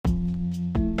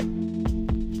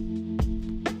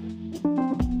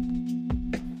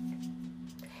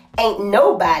Ain't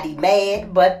nobody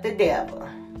mad but the devil.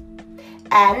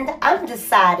 And I'm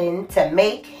deciding to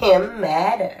make him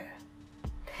madder.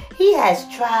 He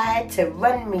has tried to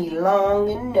run me long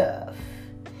enough.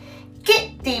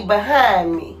 Get thee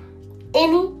behind me,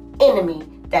 any enemy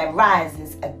that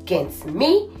rises against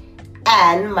me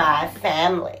and my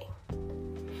family.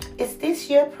 Is this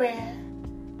your prayer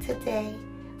today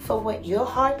for what your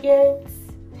heart yearns?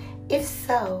 If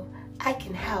so, I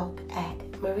can help at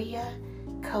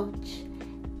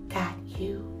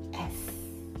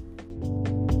mariacoach.us.